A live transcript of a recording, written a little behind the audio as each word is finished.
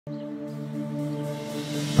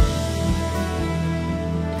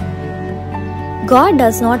God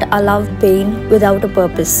does not allow pain without a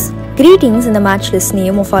purpose. Greetings in the matchless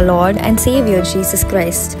name of our Lord and Savior Jesus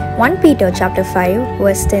Christ. 1 Peter chapter 5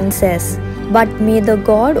 verse 10 says, "But may the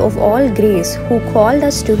God of all grace, who called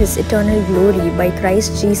us to his eternal glory by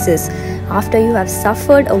Christ Jesus, after you have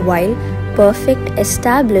suffered a while, perfect,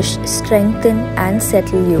 establish, strengthen, and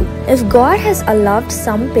settle you." If God has allowed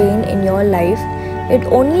some pain in your life, it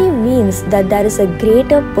only means that there is a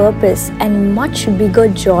greater purpose and much bigger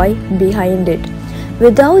joy behind it.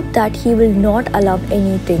 Without that, he will not allow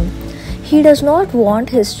anything. He does not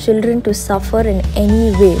want his children to suffer in any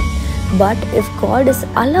way. But if God is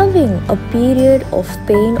allowing a period of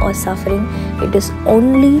pain or suffering, it is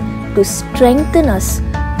only to strengthen us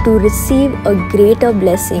to receive a greater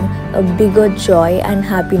blessing, a bigger joy and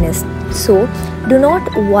happiness. So, do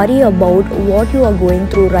not worry about what you are going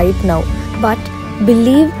through right now, but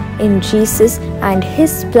believe in Jesus and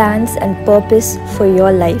his plans and purpose for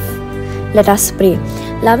your life. Let us pray.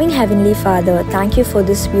 Loving Heavenly Father, thank you for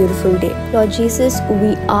this beautiful day. Lord Jesus,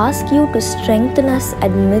 we ask you to strengthen us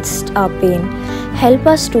amidst our pain. Help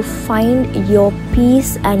us to find your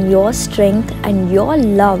peace and your strength and your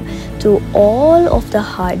love through all of the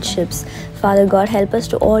hardships. Father God, help us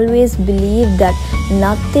to always believe that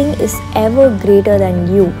nothing is ever greater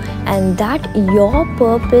than you and that your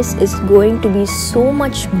purpose is going to be so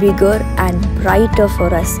much bigger and brighter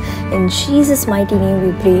for us. In Jesus' mighty name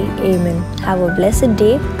we pray. Amen. Have a blessed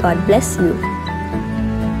day. God bless you.